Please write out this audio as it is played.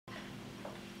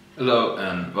Hello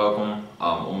and welcome,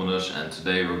 I'm Ominous, and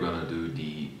today we're gonna do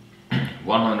the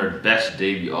 100 best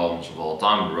debut albums of all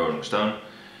time by Rolling Stone.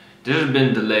 This has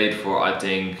been delayed for I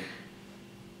think,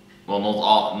 well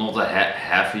not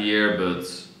half a year, but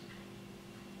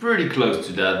pretty close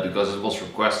to that because it was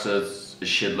requested a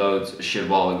shit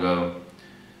while ago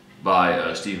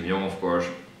by Stephen Young, of course.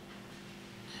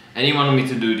 And he wanted me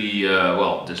to do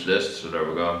the, this list, so there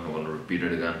we go, I'm gonna repeat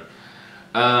it again.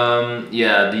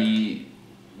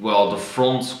 The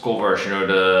front covers,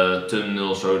 the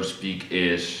thumbnail, so to speak,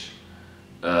 is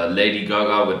Lady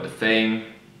Gaga with the Fame.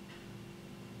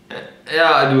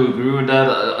 Yeah, I do agree with that.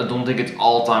 I don't think it's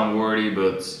all-time worthy,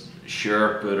 but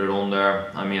sure, put it on there.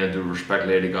 I mean, I do respect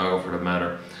Lady Gaga for that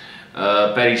matter.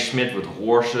 Patti Smith with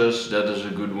Horses, that is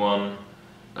a good one.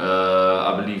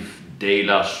 I believe De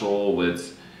La Soul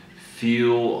with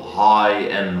Feel High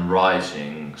and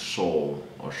Rising Soul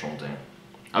or something.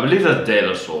 I believe that's De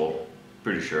La Soul.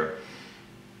 Pretty sure.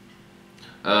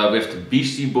 We have the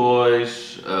Beastie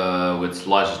Boys with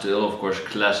License to Ill, of course,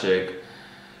 classic.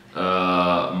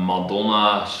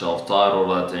 Madonna, self-titled,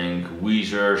 I think.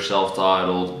 Weezer,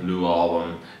 self-titled, Blue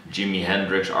Album. Jimi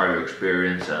Hendrix, Are You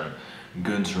Experienced? And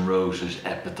Guns N' Roses,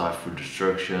 Appetite for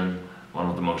Destruction. One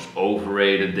of the most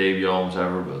overrated debut albums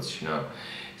ever, but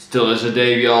still is a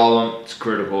debut album. It's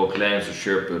critical acclaim, so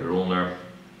sure, put it on there.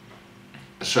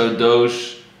 So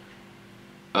those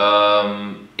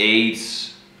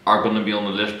 8 are gonna be on the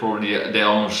list probably. They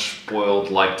almost spoiled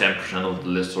like 10% of the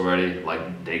list already,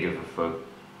 like they give a fuck.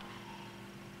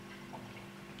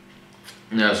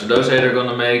 Yeah, so those 8 are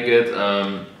gonna make it.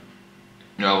 I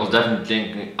was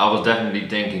definitely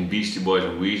thinking Beastie Boys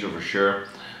and Weezer for sure.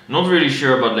 Not really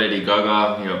sure about Lady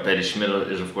Gaga. Patti Smith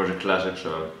is of course a classic,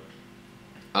 so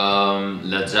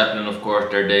Led Zeppelin, of course,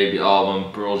 their debut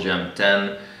album, Pearl Jam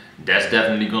 10. That's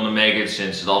definitely gonna make it,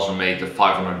 since it also made the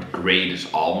 500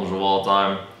 greatest albums of all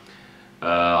time.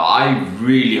 I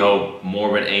really hope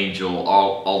Morbid Angel,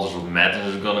 Altars of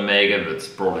Madness is gonna make it, but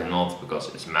probably not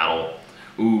because it's metal.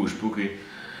 Ooh, spooky.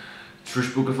 It's too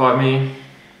spookify me.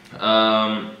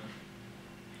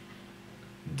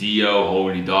 Dio,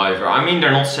 Holy Diver. I mean, they're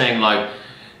not saying like,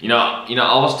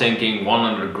 I was thinking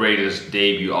 100 greatest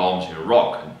debut albums in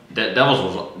rock. That was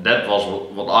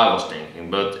what I was thinking,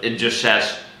 but it just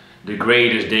says the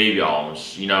greatest debut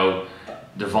albums,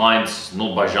 defined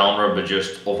not by genre but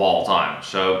just of all time.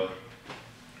 So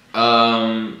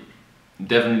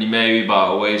definitely maybe by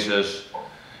Oasis,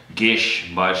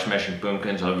 Gish by Smashing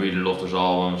Pumpkins. I really love those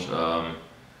albums.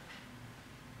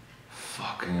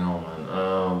 Fucking hell,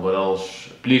 man. What else?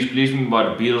 Please Please Me by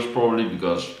the Beatles probably,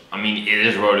 because I mean it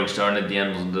is Rolling Stone at the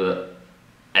end of the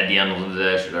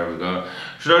day. So there we go.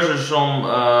 So those are some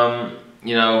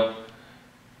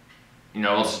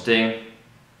what's the thing?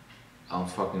 I don't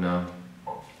fucking know.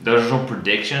 Those are some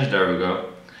predictions, there we go.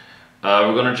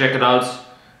 We're gonna check it out.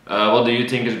 What do you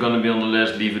think is gonna be on the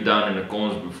list? Leave it down in the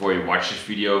comments before you watch this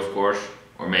video, of course.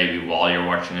 Or maybe while you're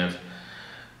watching it.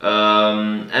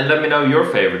 And let me know your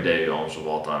favorite debut albums of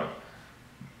all time.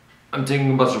 I'm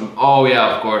thinking about some, oh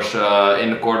yeah, of course, In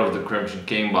the Court of the Crimson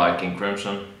King by King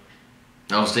Crimson.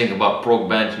 I was thinking about prog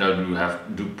bands,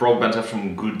 do prog bands have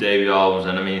some good debut albums?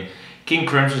 And I mean, King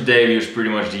Crimson's debut is pretty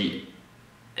much the,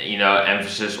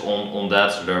 emphasis on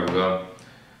that, so there we go.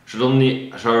 So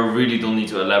I really don't need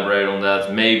to elaborate on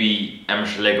that. Maybe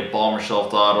Emerson, Lake and Palmer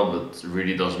self-titled, but it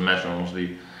really doesn't matter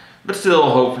honestly. But still,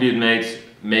 hopefully it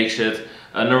makes it.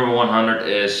 Number 100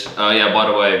 is, by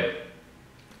the way,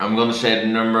 I'm gonna say the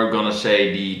number, gonna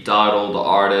say the title, the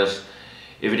artist.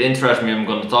 If it interests me, I'm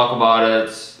gonna talk about it.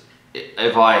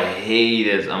 If I hate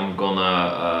it, I'm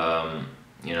gonna,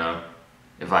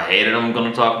 if I hate it, I'm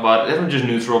gonna talk about it. If I'm just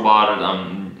neutral about it,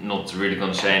 I'm not really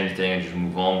gonna say anything and just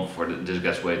move on before this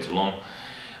gets way too long.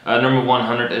 Number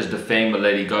 100 is The Fame by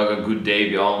Lady Gaga, good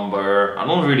debut album by her. I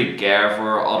don't really care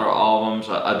for other albums.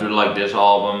 I do like this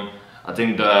album. I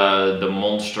think the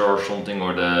Monster or something,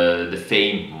 or the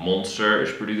Fame Monster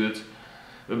is pretty good.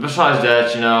 But besides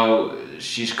that,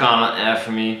 she's kinda F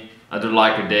for me. I do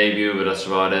like her debut, but that's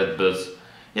about it. But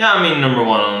yeah, I mean number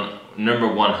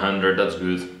 100, that's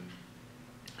good.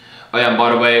 Oh yeah, and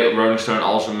by the way, Rolling Stone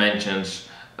also mentions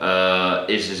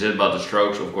Is This It by The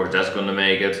Strokes. Of course, that's gonna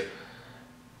make it.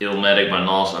 Illmatic by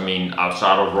Nas. I mean,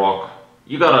 outside of rock,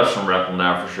 you gotta have some rap on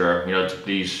there for sure, to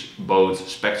please both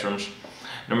spectrums.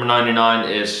 Number 99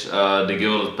 is The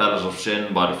Gilded Palace of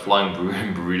Sin by the Flying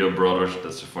Burrito Brothers.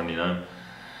 That's a funny name.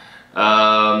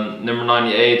 Number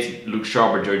 98, Look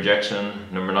Sharp by Joe Jackson.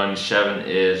 Number 97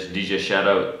 is DJ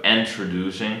Shadow,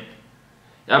 Introducing.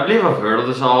 Yeah, I believe I've heard of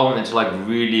this album. It's like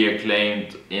really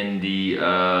acclaimed in the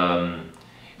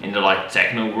like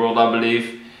techno world, I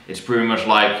believe. It's pretty much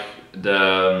like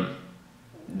the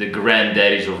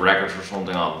granddaddies of records or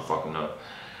something. I don't fucking know.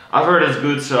 I've heard it's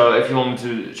good, so if you want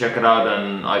me to check it out,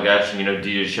 then I guess, you know,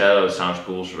 DJ Shadow sounds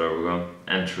cool, so there we go.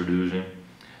 Introducing.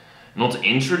 Not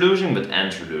introducing, but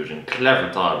introducing.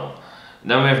 Clever title.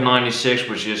 Then we have 96,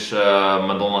 which is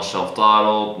Madonna's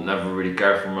self-titled. Never really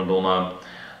cared for Madonna.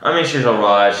 I mean, she's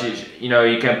alright. She's, you know,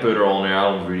 you can put her on there. I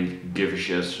don't really give a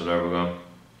shit, so there we go.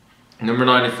 Number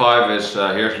 95 is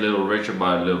Here's Little Richard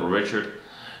by Little Richard.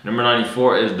 Number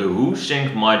 94 is The Who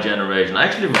sings My Generation. I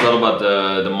actually forgot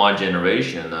about the My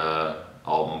Generation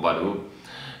album by The Who.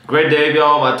 Great debut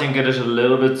album. I think it is a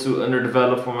little bit too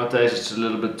underdeveloped for my taste. It's a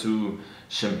little bit too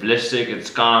simplistic.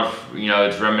 It's kind of, you know,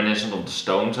 it's reminiscent of the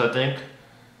Stones, I think.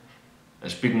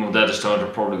 And speaking of that, the Stones are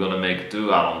probably gonna make it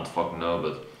too. I don't fucking know,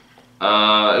 but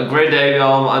a great debut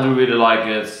album. I do really like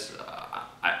it.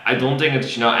 I don't think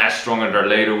it's, you know, as strong as their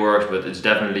later works, but it's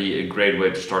definitely a great way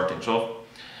to start things off.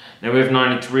 Then we have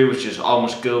 93, which is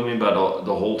Almost Killed Me by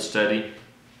the Hold Steady.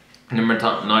 Number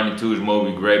 92 is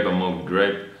Moby Grape by Moby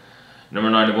Grape. Number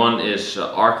 91 is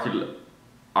Arula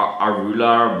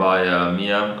by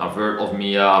Mia. I've heard of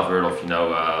Mia, I've heard of, you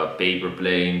know, Paper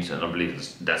Planes, and I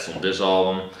believe that's on this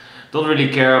album. Don't really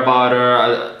care about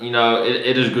her. You know,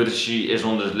 it is good that she is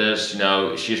on this list. You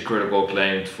know, she's critical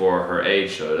acclaimed for her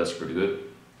age, so that's pretty good.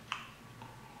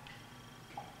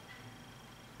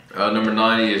 Number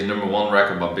 90 is Number 1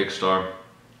 record by Big Star.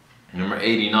 Number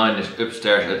 89 is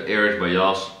Upstairs at Eris by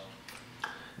Yas.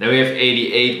 Then we have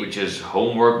 88, which is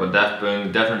Homework by Daft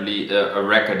Punk. Definitely a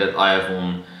record that I have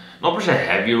on, not per se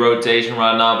heavy rotation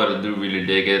right now, but I do really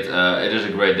dig it. It is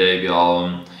a great debut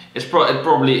album. It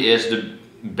probably is the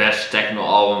best techno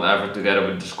album ever, together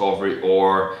with Discovery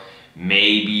or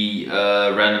maybe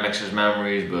Random Access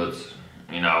Memories, but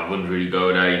you know, I wouldn't really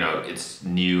go there. You know, it's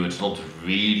new, it's not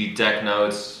really techno,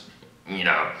 it's, you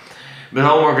know, but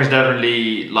Homework is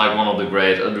definitely like one of the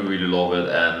greats. I do really love it,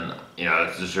 and you know,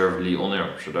 it's deservedly on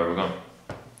there, so there we go.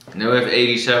 Then we have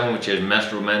 87, which is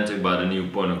Mass Romantic by the New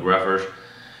Pornographers.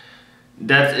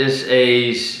 That is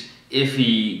a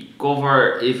iffy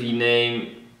cover, iffy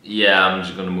name. Yeah, I'm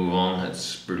just gonna move on.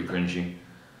 It's pretty cringy.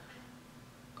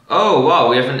 Oh wow,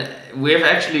 we have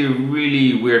actually a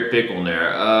really weird pick on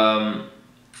there.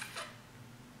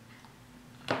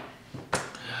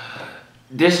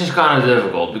 This is kind of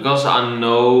difficult because I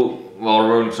know, well,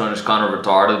 Rolling Stone is kind of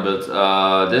retarded,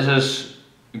 but this is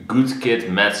Good Kid,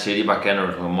 Mad City by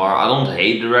Kendrick Lamar. I don't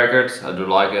hate the record, I do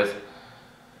like it,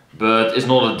 but it's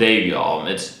not a debut album.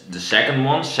 It's the second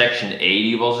one. Section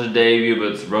 80 was his debut,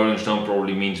 but Rolling Stone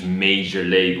probably means major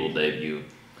label debut.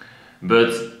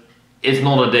 But it's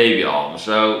not a debut album,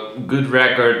 so good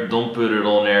record, don't put it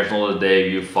on there, it's not a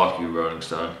debut, fuck you Rolling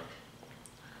Stone.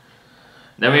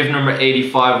 Then we have number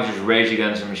 85, which is Rage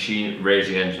Against the Machine. Rage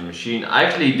Against the Machine. I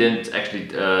actually didn't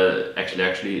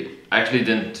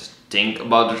think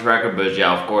about this record, but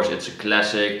yeah, of course it's a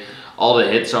classic. All the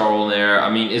hits are on there.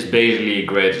 I mean, it's basically a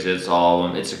greatest hits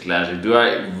album. It's a classic. Do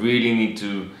I really need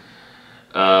to,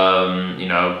 you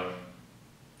know,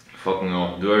 fucking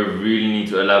hell, do I really need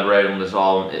to elaborate on this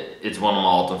album? It's one of my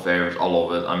all-time favorites. I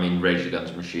love it. I mean, Rage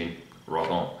Against the Machine.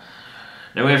 Rock on.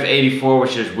 Then we have 84,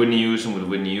 which is Whitney Houston with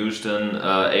Whitney Houston.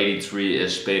 83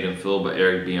 is Spade and Phil by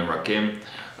Eric B and Rakim.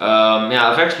 Yeah,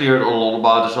 I've actually heard a lot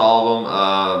about this album.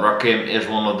 Rakim is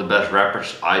one of the best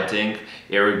rappers, I think.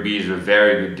 Eric B is a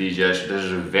very good DJ, so this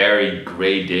is a very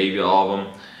great debut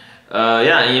album.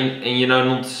 Yeah, and you know,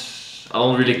 I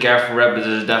don't really care for rap, but this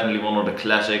is definitely one of the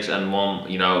classics, and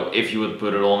one, you know, if you would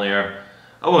put it on here,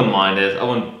 I wouldn't mind it. I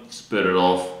wouldn't put it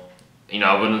off. You know,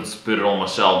 I wouldn't put it on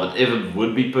myself, but if it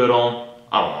would be put on,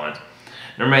 I don't mind.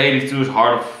 Number 82 is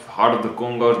Heart of the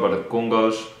Congos by the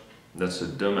Congos. That's a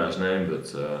dumbass name,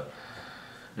 but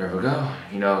there we go.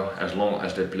 You know, as long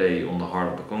as they play on the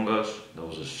Heart of the Congos. That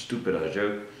was a stupid ass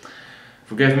joke.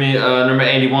 Forgive me. Number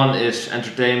 81 is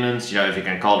Entertainment. You know, if you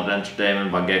can call it entertainment,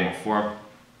 by Gang of Four.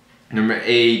 Number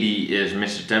 80 is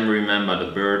Mr. Tambourine Man by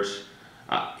the Birds.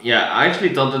 Yeah, I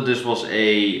actually thought that this was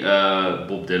a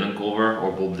Bob Dylan cover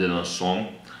or Bob Dylan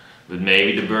song. But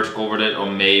maybe the Birds covered it, or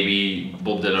maybe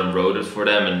Bob Dylan wrote it for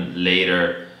them and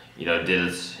later, you know, did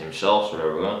it himself, so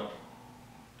there we go.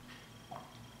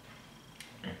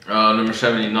 Number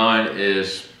 79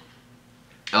 is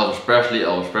Elvis Presley.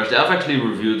 I've actually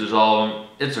reviewed this album.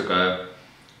 It's okay.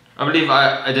 I believe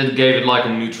I gave it like a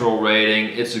neutral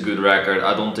rating. It's a good record.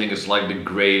 I don't think it's like the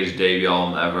greatest debut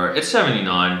album ever. It's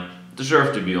 79.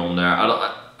 Deserves to be on there.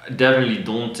 I definitely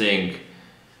don't think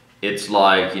it's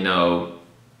like, you know,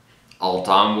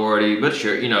 all-time worthy, but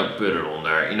sure, you know, put it on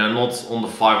there. You know, not on the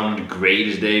 500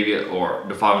 greatest debut or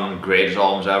the 500 greatest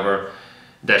albums ever.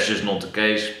 That's just not the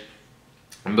case.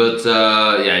 But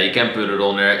yeah, you can put it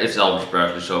on there. It's Elvis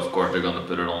Presley, so of course they're gonna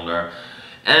put it on there.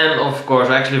 And of course,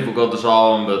 I actually forgot this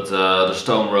album, but the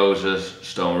Stone Roses,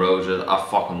 I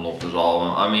fucking love this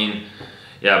album. I mean,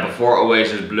 yeah, before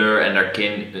Oasis, Blur and their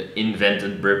kin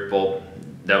invented Britpop,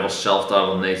 that was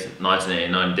self-titled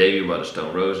 1989 debut by the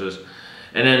Stone Roses.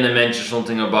 And then they mentioned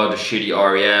something about the shitty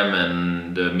REM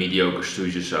and the mediocre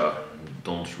Stooges, so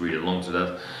don't read along to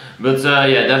that. But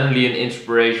yeah, definitely an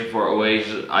inspiration for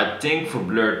Oasis. I think for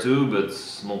Blur too, but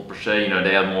not per se. You know,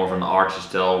 they have more of an artsy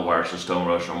style, whereas the Stone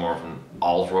Roses are more of an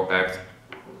alt rock act,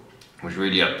 which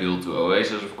really appealed to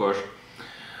Oasis, of course.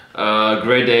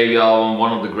 Great debut album,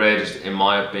 one of the greatest in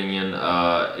my opinion.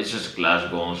 It's just a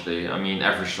classic, honestly. I mean,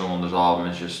 every song on this album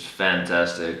is just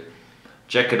fantastic.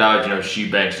 Check it out, you know, She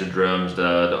Bangs the Drums,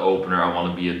 the opener, I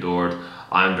Wanna Be Adored,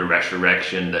 I'm the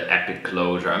Resurrection, the epic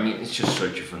closer. I mean, it's just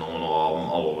such a phenomenal album,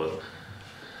 all of it.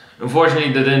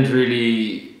 Unfortunately, they didn't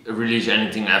really release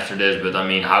anything after this, but I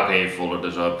mean, how can you follow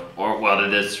this up? Or, well, they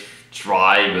did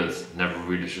try, but never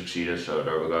really succeeded, so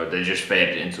there we go. They just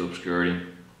faded into obscurity.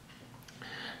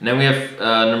 And then we have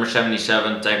number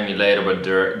 77, Tag Me Later by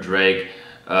Drake.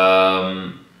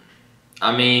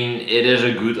 I mean, it is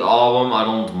a good album. I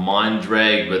don't mind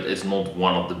Drake, but it's not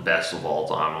one of the best of all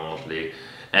time, honestly.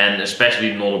 And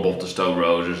especially not above the Stone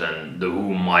Roses and the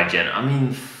Who, My Gen. I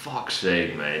mean, fuck's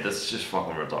sake, mate. That's just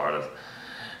fucking retarded.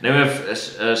 Then we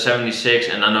have 76,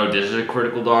 and I know this is a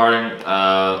critical darling.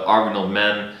 Are We Not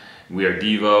Men? We Are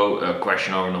Devo.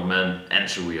 Question Are We Not Men?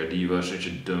 Answer We Are Devo. Such a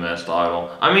dumbass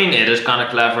title. I mean, it is kind of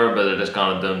clever, but it is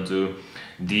kind of dumb too.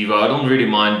 Devo. I don't really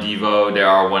mind Devo. They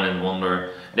are one hit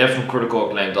wonder. They have some critical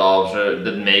acclaimed albums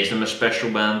that makes them a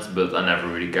special band, but I never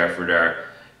really care for their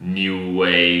new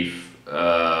wave,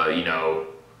 you know,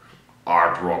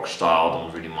 art rock style.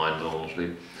 Don't really mind it,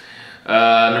 honestly.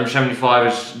 Number 75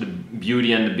 is The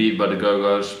Beauty and the Beat by the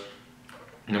Go-Go's.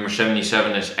 Number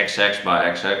 77 is XX by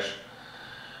XX.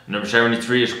 Number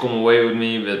 73 is Come Away With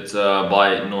Me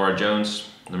by Norah Jones.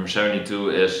 Number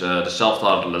 72 is the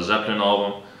self-titled Led Zeppelin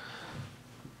album.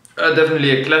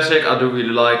 Definitely a classic, I do really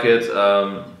like it. It's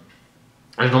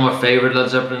not my favorite Led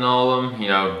Zeppelin album, you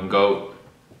know, go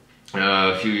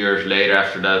a few years later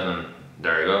after that and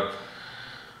there you go.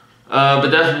 But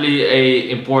definitely a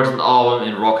important album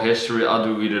in rock history, I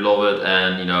do really love it,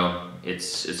 and you know,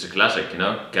 it's a classic, you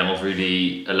know. Cannot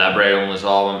really elaborate on this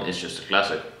album, it's just a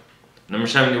classic. Number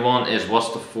 71 is What's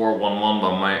the 411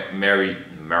 by Mary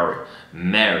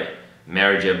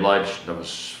J. Blige, that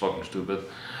was fucking stupid.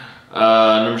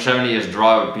 Number 70 is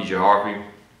Drive by PJ Harvey.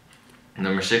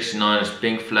 Number 69 is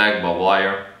Pink Flag by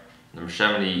Wire. Number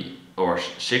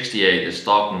 68 is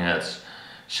Talking Heads.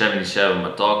 77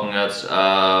 by Talking Heads.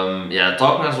 Yeah,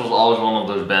 Talking Heads was always one of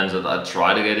those bands that I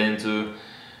tried to get into.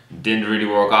 Didn't really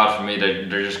work out for me.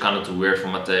 They're just kind of too weird for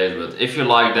my taste. But if you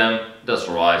like them, that's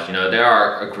alright. You know, they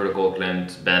are a critical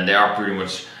acclaimed band. They are pretty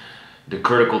much the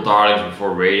critical darlings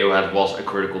before Radiohead was a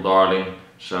critical darling.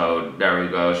 So there we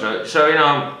go. So you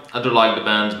know, I do like the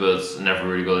bands, but never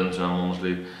really got into them,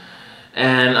 honestly.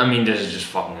 And I mean, this is just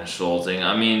fucking insulting.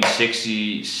 I mean,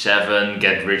 67,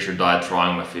 Get Rich or Die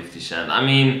Trying by 50 Cent. I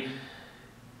mean,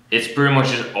 it's pretty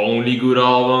much his only good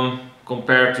album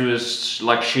compared to his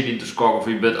like shitty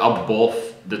discography, but above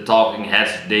the Talking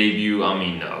Heads debut, I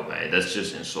mean, no, mate, that's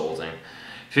just insulting.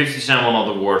 50 Cent, one of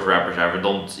the worst rappers ever,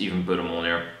 don't even put him on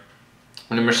here.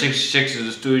 Number 66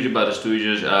 is The Stooges by The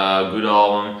Stooges, good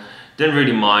album. Didn't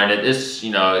really mind it. It's,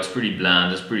 you know, it's pretty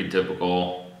bland. It's pretty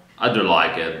typical. I do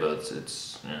like it, but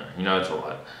it's, yeah, you know, it's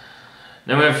alright.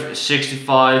 Then we have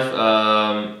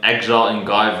 65, Exile in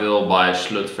Guyville by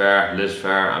Liz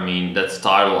Fair. I mean, that's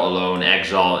title alone,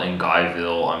 Exile in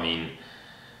Guyville. I mean,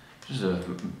 just a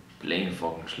plain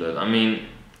fucking slut. I mean,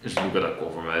 just look at that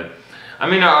cover, mate. I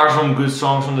mean, there are some good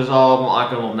songs on this album. I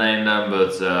cannot name them,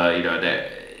 but you know,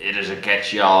 it is a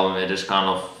catchy album. It is kind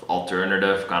of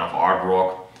alternative, kind of art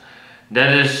rock.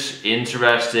 That is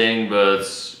interesting, but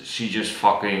she just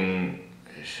fucking,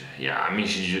 yeah, I mean,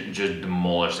 she just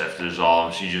demolished after this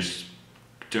album. She just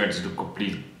turned into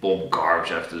complete pop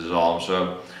garbage after this album.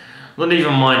 So don't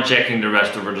even mind checking the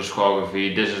rest of her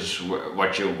discography. This is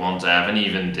what you want to have, and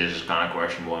even this is kind of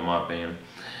questionable in my opinion.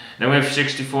 Then we have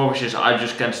 64, which is I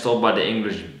Just Can't Stop by the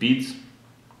English Beat.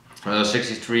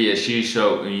 63 is She's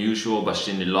So Unusual by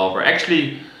Cyndi Lauper.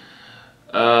 Actually,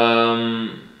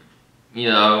 you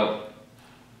know,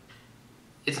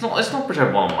 it's not per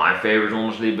se one of my favorites,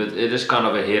 honestly, but it is kind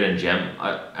of a hidden gem.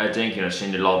 I think, you know,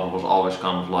 Cyndi Lauper was always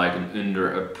kind of like an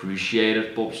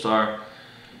underappreciated pop star.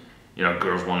 You know,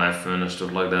 Girls Wanna Have Fun and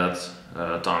stuff like that,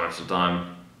 time after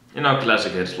time. You know,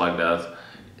 classic hits like that.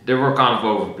 They were kind of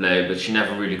overplayed, but she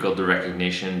never really got the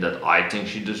recognition that I think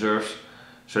she deserves.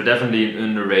 So definitely an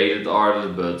underrated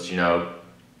artist, but you know,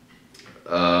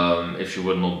 if she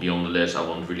would not be on the list, I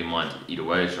wouldn't really mind either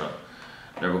way. So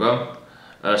there we go.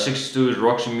 62 is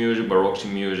Roxy Music by Roxy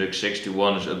Music.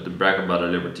 61 is Up the Bracket by the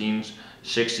Libertines.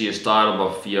 60 is Title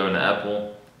by Fiona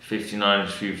Apple. 59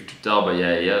 is Fever to Tell by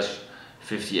Yeah Yes.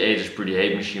 58 is Pretty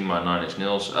Hate Machine by Nine Inch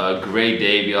Nails. Great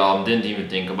debut album, didn't even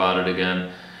think about it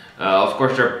again. Of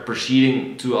course, their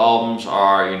preceding two albums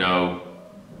are, you know,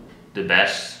 the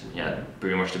best, yeah,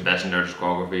 pretty much the best in their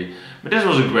discography. But this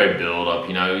was a great build up,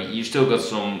 you know. You still got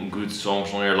some good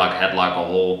songs on here, like Head Like a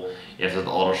Hole. You have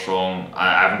that other song.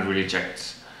 I haven't really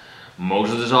checked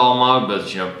most of this album out,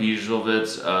 but you know, pieces of it.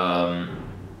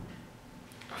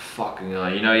 Fucking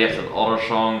hell, you know, you have that other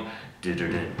song.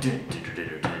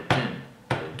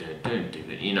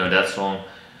 You know that song,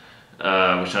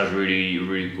 which sounds really,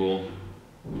 really cool.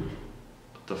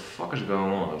 What the fuck is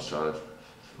going on outside?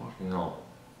 Fucking hell.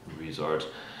 Retards.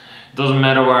 It doesn't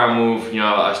matter where I move, you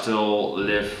know, I still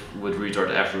live with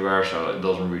retards everywhere, so it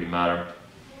doesn't really matter.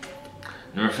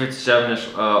 Number 57 is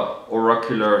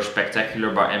Oracular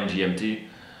Spectacular by MGMT.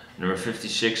 Number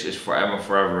 56 is Forever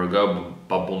Forever Ago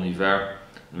by Bon Iver.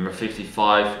 Number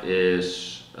 55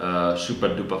 is Super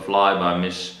Duper Fly by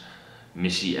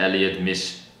Missy Elliott,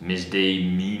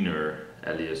 Misdemeanor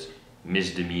Elliott.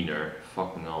 Misdemeanor.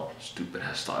 Fucking hell, stupid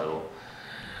ass title.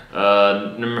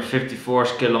 Number 54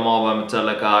 is Kill 'Em All by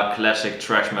Metallica, classic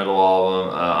thrash metal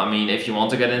album. I mean, if you want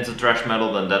to get into thrash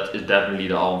metal, then that is definitely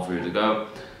the album for you to go.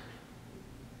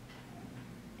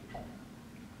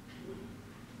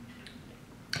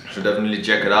 So definitely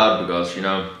check it out, because you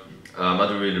know, I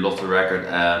do really love the record,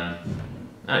 and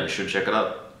yeah, you should check it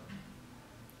out.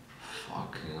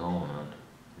 Fucking hell, man,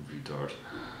 retard.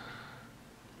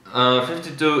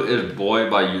 52 is Boy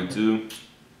by U2.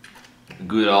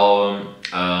 Good album.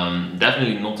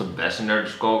 Definitely not the best in their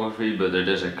discography, but it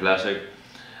is a classic.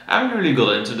 I haven't really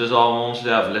got into this album,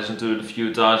 honestly. I've listened to it a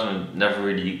few times and it never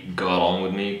really caught on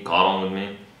with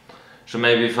me. So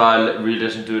maybe if I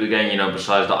re-listen to it again, you know,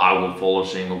 besides the I Will Follow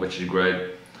single, which is great.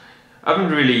 I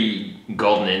haven't really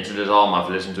gotten into this album. I've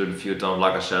listened to it a few times,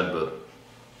 like I said, but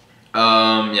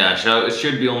yeah, so it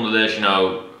should be on the list. You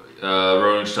know,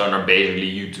 Rolling Stone are basically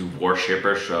U2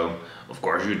 worshippers, so of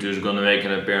course U2 is gonna make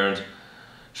an appearance.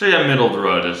 So yeah, middle of the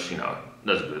road is, you know,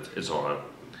 that's good, it's alright.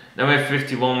 Then we have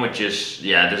 51, which is,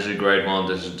 yeah, this is a great one.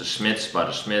 This is The Smiths by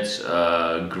The Smiths.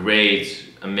 Great,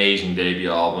 amazing debut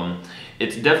album.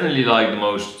 It's definitely like the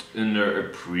most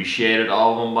underappreciated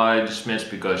album by The Smiths,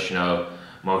 because, you know,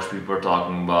 most people are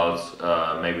talking about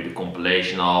maybe the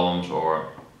compilation albums,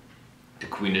 or The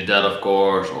Queen is Dead, of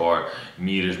course, or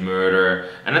Meat is Murder.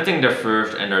 And I think their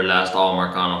first and their last album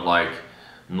are kind of like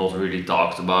not really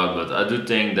talked about, but I do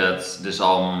think that this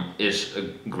album is a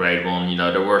great one. You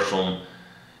know, there were some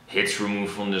hits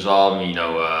removed from this album, you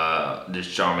know,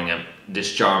 This Charming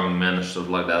Man and stuff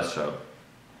like that, so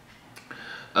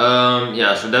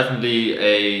yeah, so definitely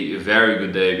a very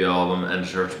good debut album and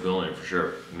deserves to be on here for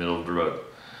sure, middle of the road.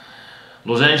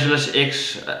 Los Angeles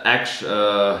X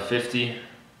 50,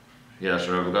 yeah,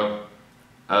 so there we go.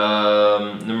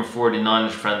 Number 49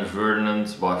 is Franz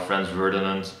Ferdinand by Franz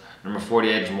Ferdinand. Number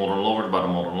 48 is Modern Lovers by the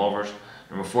Modern Lovers.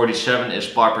 Number 47 is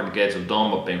Piper at the Gates of Dawn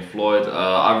by Pink Floyd.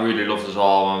 I really love this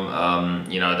album.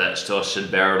 You know, that still has Syd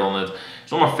Barrett on it.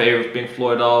 It's not my favorite Pink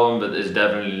Floyd album, but it's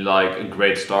definitely like a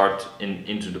great start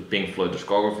into the Pink Floyd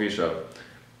discography. So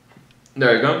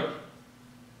there you go.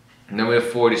 And then we have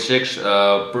 46,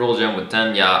 Pearl Jam with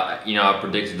 10. Yeah, you know, I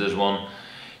predicted this one.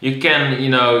 You can, you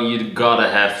know, you gotta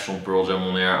have some Pearl Jam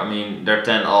on there. I mean, their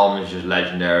 10th album is just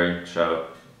legendary. So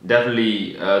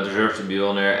definitely deserves to be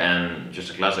on there, and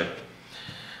just a classic.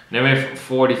 Then we have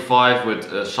 45 with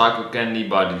Psycho Candy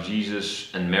by the Jesus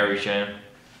and Mary Chain.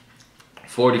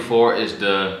 44 is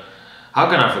the, how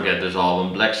can I forget this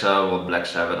album, Black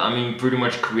Sabbath. I mean, pretty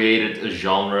much created a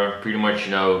genre, pretty much,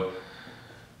 you know,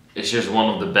 it's just one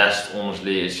of the best,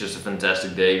 honestly. It's just a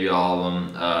fantastic debut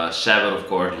album. Sabbath, of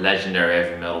course, legendary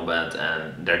heavy metal band,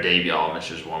 and their debut album is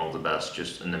just one of the best,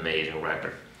 just an amazing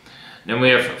record. Then we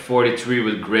have 43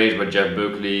 with Grace by Jeff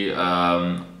Buckley.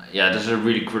 Yeah, this is a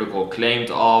really critical acclaimed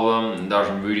album. There are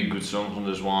some really good songs on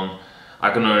this one.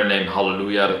 I can only name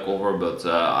Hallelujah, the cover, but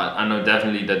I know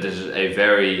definitely that this is a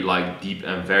very like deep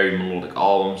and very melodic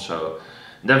album. So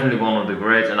definitely one of the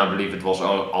greats, and I believe it was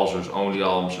also his only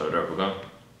album. So there we go.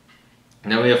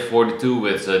 And then we have 42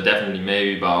 with Definitely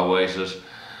Maybe by Oasis.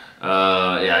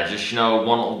 Yeah, just, you know,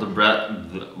 one of the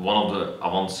I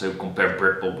want to say compare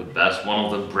Britpop with best, one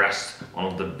of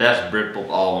the best Britpop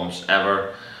albums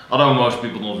ever. Although most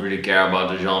people don't really care about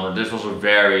the genre, this was a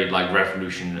very like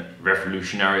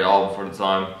revolutionary album for the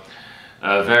time.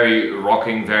 Very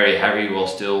rocking, very heavy, while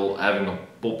still having a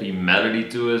poppy melody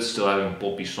to it, still having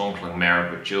poppy songs like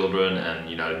Married with Children and,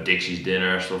 you know, Dixie's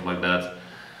Dinner, stuff like that.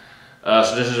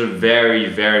 So this is a very,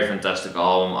 very fantastic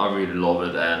album. I really love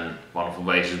it, and one of the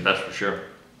ways is best for sure.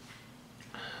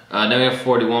 Then we have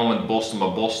 41 with Boston by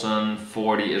Boston.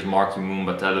 40 is Mark the Moon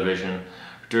by Television.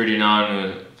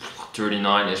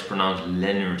 39 is pronounced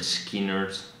Leonard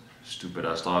Skinner. Stupid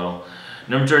ass title.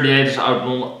 Number 38 is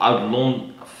Outlandos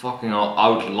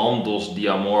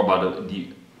d'Amour by the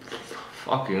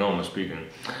fucking hell, I'm speaking.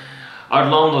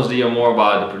 Outlandos d'Amour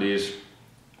by the Police.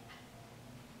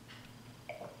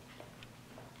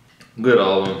 Good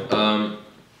album.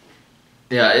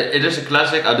 Yeah, it is a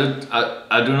classic. I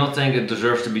do not think it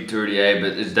deserves to be 38,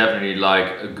 but it's definitely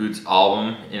like a good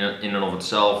album in and of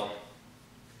itself.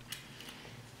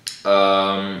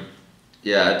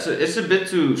 Yeah, it's a bit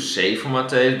too safe for my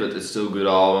taste, but it's still a good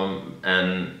album,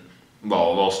 and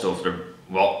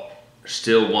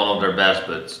still one of their best,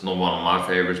 but not one of my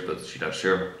favorites. But you know,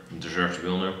 sure, it deserves to be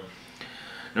on there.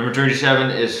 Number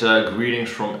 37 is Greetings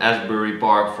from Asbury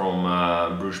Park from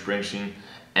Bruce Springsteen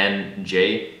and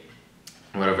Jay,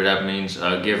 whatever that means.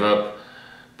 Give Up,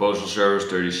 Postal Service.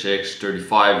 36.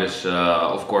 35 is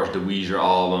of course the Weezer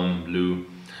album, Blue.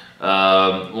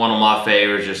 One of my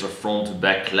favorites, just a front to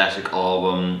back classic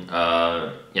album.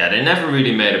 Yeah, they never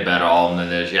really made a better album than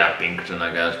this. Yeah, Pinkerton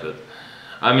I guess, but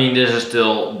I mean, this is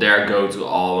still their go-to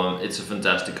album. It's a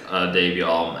fantastic debut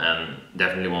album and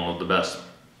definitely one of the best.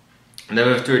 And then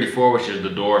we have 34, which is The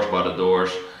Doors by The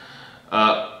Doors.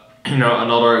 You know,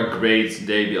 another great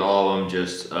debut album,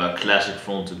 just classic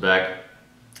front to back.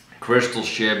 Crystal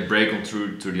Ship, Break On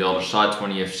Through to the Other Side,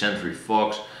 20th Century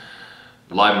Fox.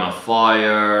 Light My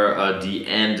Fire, The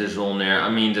End is on there. I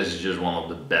mean, this is just one of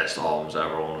the best albums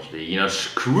ever, honestly. You know,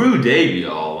 screw debut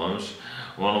albums.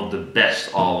 One of the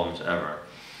best albums ever.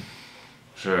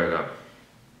 So there you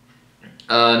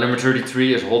go. Number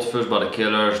 33 is Hot Fuzz by The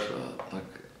Killers.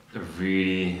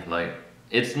 Really, like,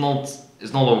 it's not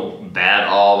a bad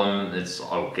album, it's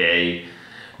okay,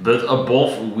 but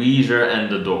above Weezer and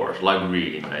The Doors, like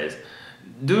really, mate.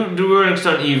 Do Rolling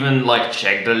Stone even like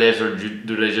check the list, or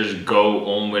do they just go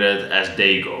on with it as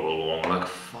they go along? Like,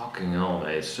 fucking hell,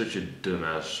 mate, it's such a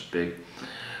dumbass pick.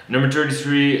 Number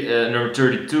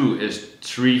 32 is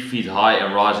 3 Feet High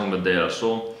and Rising by De La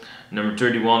Soul. Number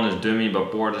 31 is Dummy by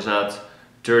Portishead.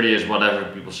 30 is Whatever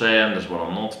People Say, and That's What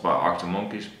I'm Not by Arctic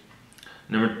Monkeys.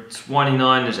 Number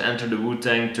 29 is Enter the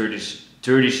Wu-Tang.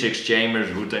 36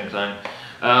 Chambers, Wu-Tang Clan.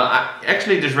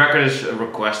 Actually, this record is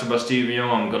requested by Stevie Young.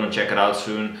 I'm gonna check it out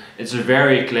soon. It's a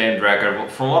very acclaimed record.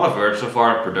 From what I've heard so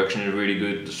far, the production is really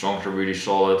good. The songs are really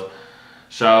solid.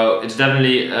 So it's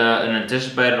definitely an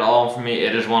anticipated album for me.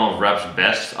 It is one of rap's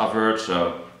best, I've heard.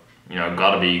 So, you know,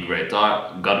 gotta be a great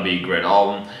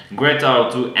album. Great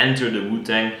title too. Enter the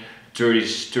Wu-Tang.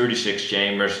 36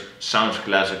 Chambers. Sounds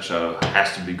classic, so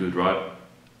has to be good, right?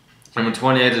 Number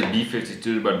 28 is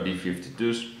B-52 by the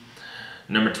B-52s.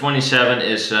 Number 27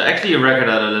 is actually a record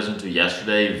that I listened to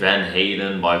yesterday, Van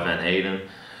Halen by Van Halen.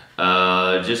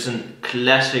 Just a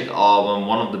classic album,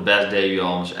 one of the best debut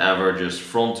albums ever, just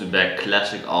front to back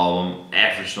classic album.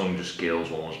 Every song just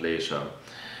kills, honestly, so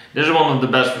this is one of the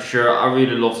best for sure. I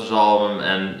really love this album,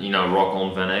 and you know, rock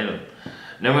on Van Halen.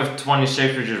 Then we have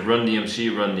 26, which is Run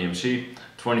DMC, Run DMC.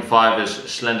 25 is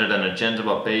Slender Than a Chanter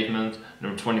by Pavement.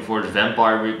 Number 24 is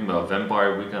Vampire Weekend by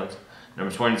Vampire Weekend.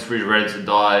 Number 23 is Ready to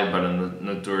Die by the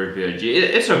Notorious B.I.G.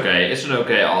 It's okay, it's an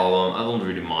okay album. I don't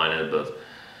really mind it, but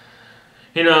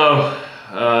you know,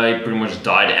 he pretty much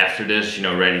died after this. You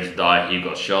know, Ready to Die, he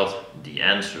got shot. The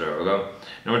end, so there we go.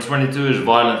 Number 22 is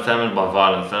Violent Femmes by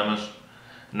Violent Femmes.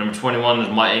 Number 21 is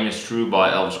My Aim Is True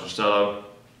by Elvis Costello.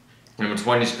 Number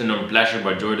 20 is Number Pleasure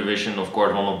by Joy Division, of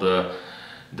course one of the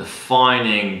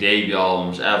defining debut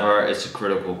albums ever. It's a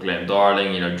critical acclaim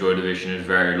darling. You know, Joy Division is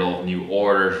very loved, New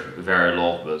Order very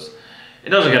loved, but it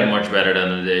doesn't get much better than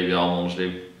the debut album,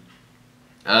 honestly.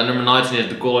 Number 19 is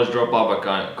The College Dropout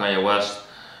by Kanye West.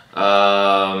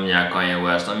 Yeah, Kanye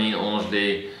West. I mean,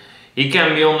 honestly, he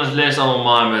can be on this list, I don't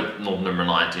mind, but not number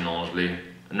 19, honestly.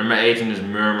 And number 18 is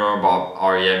Murmur by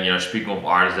R.E.M. You know, speaking of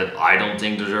artists that I don't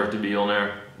think deserve to be on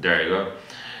there. There you go.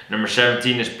 Number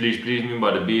 17 is Please Please Me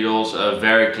by the Beatles, a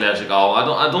very classic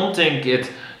album. I don't think it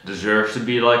deserves to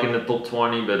be like in the top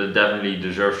 20, but it definitely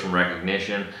deserves some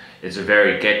recognition. It's a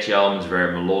very catchy album, it's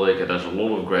very melodic, it has a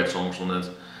lot of great songs on it.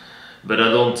 But I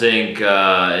don't think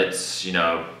it's, you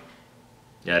know,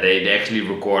 yeah, they actually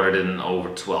recorded it in over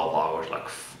 12 hours, like,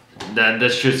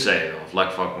 that should say enough,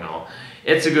 like fucking hell.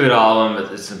 It's a good album,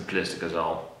 but it's simplistic as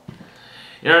hell.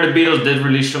 You know, the Beatles did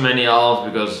release so many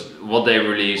albums because what they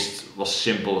released was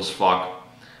simple as fuck.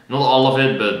 Not all of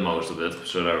it, but most of it.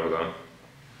 So there we go.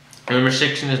 Number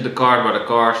 16 is The Card by the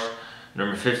Cars.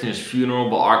 Number 15 is Funeral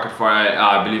by Arcade Fire.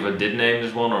 I believe I did name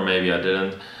this one, or maybe I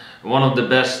didn't. One of the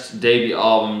best debut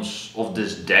albums of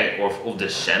this decade, or of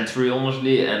this century,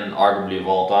 honestly, and arguably of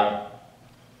all time.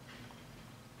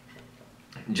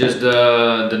 Just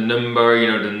the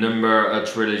number, the number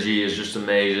trilogy is just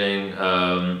amazing.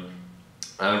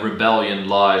 Rebellion,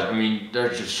 Lies. I mean,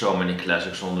 there's just so many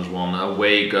classics on this one.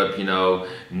 Wake Up,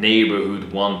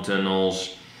 Neighborhood, One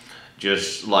Tunnels.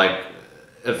 Just like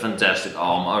a fantastic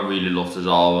album. I really love this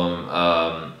album.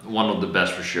 One of the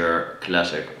best for sure.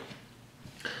 Classic.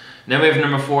 Then we have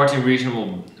number 14,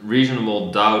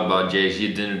 Reasonable Doubt by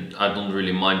Jay-Z. I don't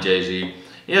really mind Jay-Z.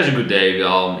 He has a good debut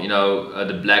album.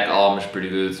 The Black album is pretty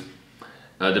good.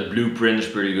 The Blueprint is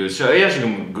pretty good. So he has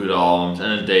some good albums,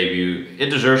 and his debut,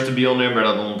 it deserves to be on there, but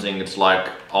I don't think it's like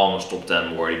almost top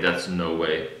 10 worthy. That's no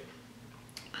way.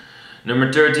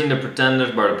 Number 13, The Pretenders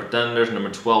by The Pretenders.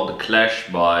 Number 12, The Clash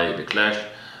by The Clash.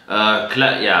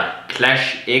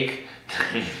 Clash-ic.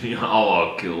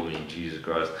 Oh, kill me, Jesus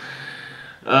Christ.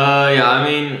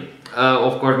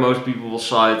 Of course, most people will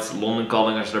cite London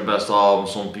Calling as their best album.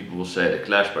 Some people will say The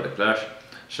Clash by The Clash.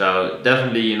 So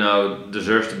definitely,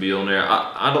 deserves to be on there.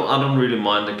 I don't really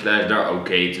mind The Clash. They're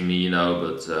okay to me,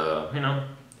 but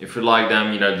if you like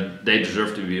them, they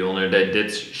deserve to be on there. They did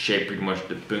shape pretty much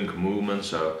the punk movement,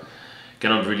 so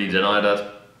cannot really deny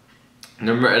that.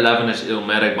 Number 11 is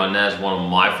Illmatic by Nas, one of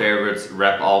my favorite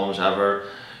rap albums ever.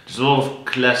 There's a lot of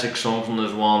classic songs on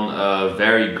this one.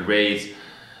 Very great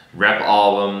rap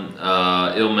album.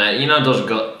 Illmatic,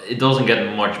 it doesn't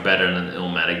get much better than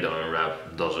Illmatic though in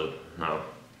rap, does it? No.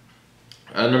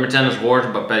 Number 10 is Horse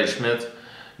by Patti Smith.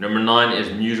 Number 9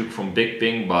 is Music from Big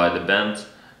Pink by The Band.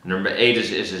 Number 8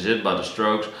 is Is It by The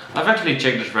Strokes. I've actually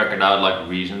checked this record out like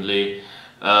recently.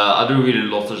 I do really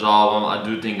love this album. I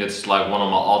do think it's like one of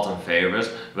my all-time favorites,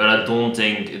 but I don't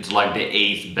think it's like the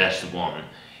 8th best one.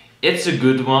 It's a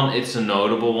good one, it's a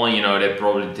notable one, they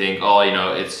probably think, oh,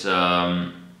 it's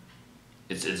a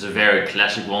very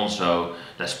classic one, so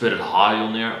let's put it high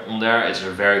on there. It's a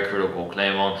very critical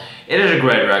acclaim one. It is a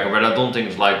great record, but I don't think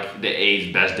it's like the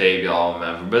 8th best debut album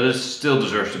ever, but it still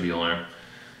deserves to be on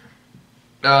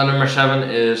there. Number 7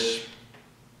 is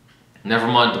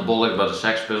Nevermind the Bollocks by the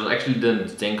Sex Pistols. I actually didn't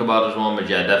think about this one, but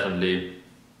yeah, definitely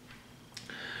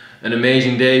an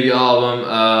amazing debut album.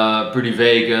 Pretty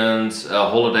Vacant,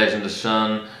 Holidays in the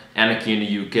Sun, Anarchy in the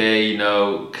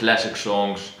UK, classic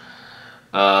songs.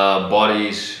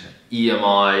 Bodies,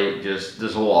 EMI, just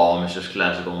this whole album is just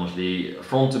classic, honestly.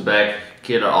 Front to back,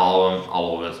 killer album,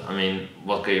 all of it. I mean,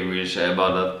 what can you really say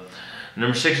about that?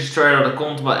 Number 6 is Straight Outta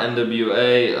Compton by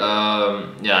NWA.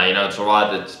 It's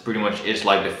alright. It pretty much is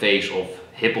like the face of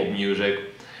hip hop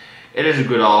music. It is a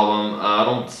good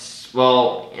album.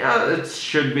 It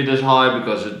should be this high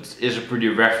because it is a pretty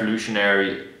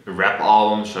revolutionary rap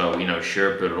album. So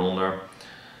sure, put it on there.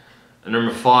 And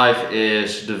number 5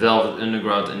 is The Velvet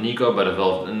Underground and Nico by The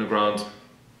Velvet Underground.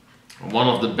 One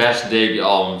of the best debut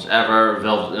albums ever.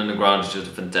 Velvet Underground is just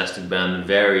a fantastic band,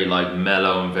 very like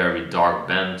mellow and very dark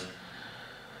band.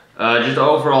 Just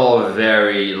overall a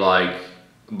very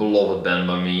beloved band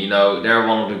by me. They're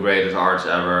one of the greatest artists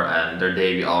ever, and their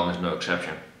debut album is no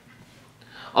exception.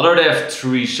 Although they have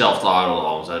 3 self-titled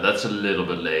albums, that's a little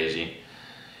bit lazy.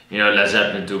 Led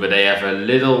Zeppelin too, but they have a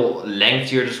little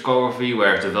lengthier discography,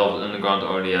 whereas the Velvet Underground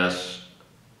only has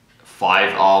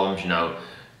 5 albums.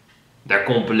 Their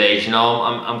compilation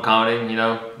album, I'm counting.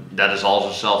 That is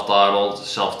also self-titled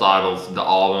the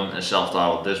album, and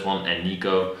self-titled this one, and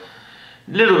Nico.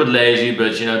 A little bit lazy,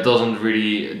 but it doesn't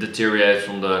really deteriorate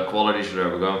from the quality, so there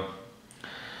we go.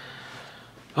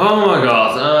 Oh my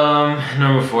god,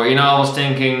 number 4. I was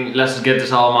thinking, let's get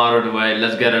this album out of the way,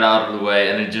 let's get it out of the way,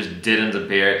 and it just didn't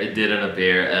appear. It didn't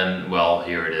appear, and well,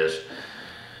 here it is.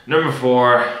 Number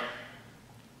 4,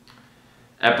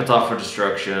 Appetite for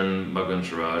Destruction by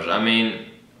Guns N' Roses. I mean,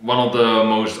 one of the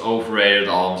most overrated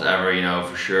albums ever,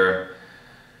 for sure.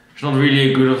 There's not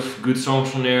really good songs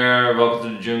from there. Welcome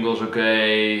to the Jungle is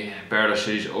okay. Paradise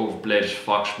City is overplayed as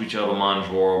fuck. Speech Out of Mind is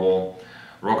horrible.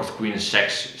 Rocket Queen is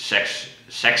sexist.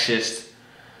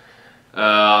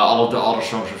 All of the other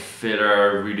songs are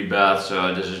filler, really bad.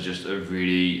 So this is just a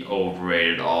really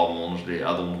overrated album. Honestly,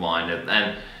 I don't mind it.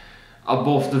 And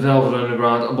above the Velvet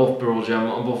Underground, above Pearl Jam,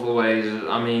 above Oasis.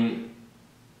 I mean,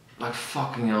 like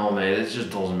fucking hell, mate. It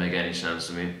just doesn't make any sense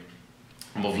to me.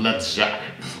 Above Led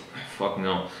Zeppelin. Fucking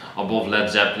hell. Above Led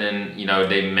Zeppelin,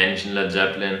 they mention Led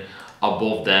Zeppelin.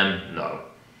 Above them, no.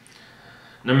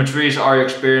 Number 3 is Are You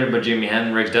Experienced by Jimi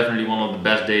Hendrix. Definitely one of the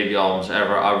best debut albums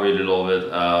ever. I really love it.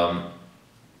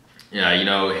 Yeah, you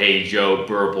know, Hey Joe,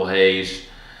 Purple Haze,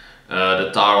 the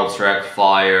title track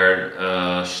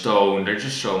Fire, Stone. There's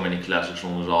just so many classics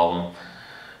on this album.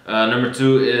 Number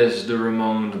 2 is the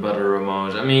Ramones by the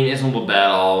Ramones. I mean, it's not a bad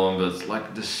album, but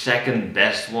like the second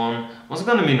best one. What's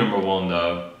gonna be number 1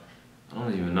 though? I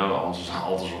don't even know.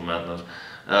 Altars of Madness.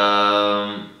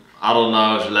 I don't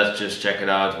know. So let's just check it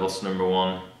out. What's number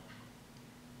 1?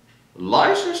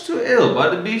 License to Ill by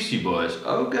the Beastie Boys.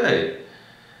 Okay.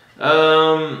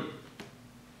 Um,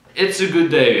 it's a good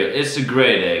debut. It's a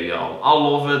great debut album. I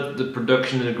love it. The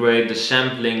production is great. The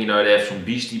sampling, you know, they have some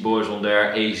Beastie Boys on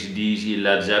there, AC/DC,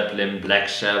 Led Zeppelin, Black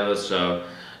Sabbath. So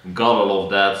gotta love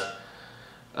that.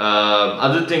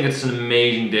 I do think it's an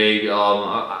amazing debut album.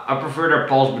 I prefer their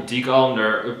Pulse Boutique album,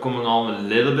 their upcoming album, a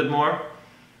little bit more.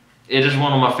 It is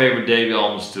one of my favorite debut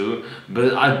albums too,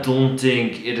 but I don't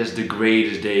think it is the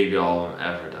greatest debut album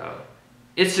ever though.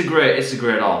 It's a great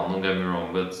album, don't get me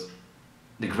wrong, but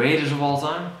the greatest of all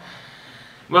time?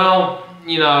 Well,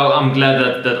 you know, I'm glad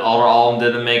that that other album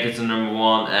didn't make it to number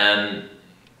 1, and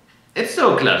it's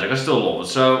still a classic, I still love it.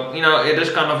 So, you know, it is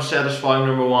kind of a satisfying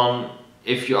number 1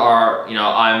 if you are, you know,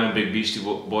 I'm a big Beastie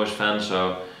Boys fan,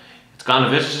 so it kind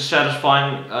of is a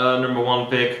satisfying number 1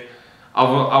 pick.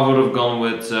 I would have gone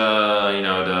with you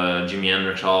know, the Jimi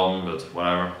Hendrix album, but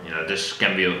whatever. You know, this is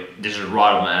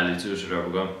right up my alley too, so there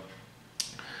we go.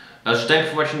 So thank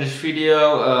you for watching this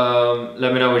video.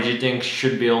 Let me know what you think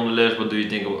should be on the list. What do you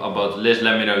think about the list?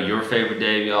 Let me know your favorite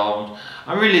debut albums.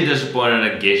 I'm really disappointed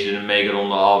that Gish didn't make it on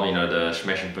the album, you know, the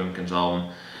Smashing Pumpkins album.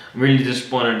 I'm really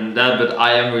disappointed in that, but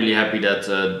I am really happy that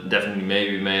Definitely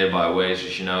Maybe made it by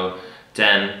Oasis, you know.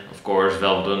 10, of course,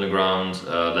 Velvet Underground,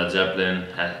 Led Zeppelin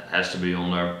has to be on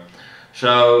there.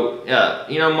 So yeah,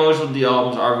 you know, most of the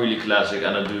albums are really classic,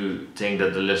 and I do think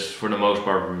that the list for the most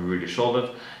part will be really solid.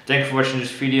 Thank you for watching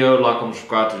this video. Like, comment,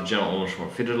 subscribe to the channel for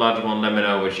more videos later on. Let me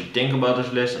know what you think about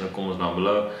this list in the comments down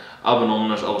below. I'll be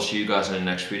anonymous. I will see you guys in the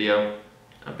next video,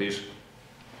 and peace.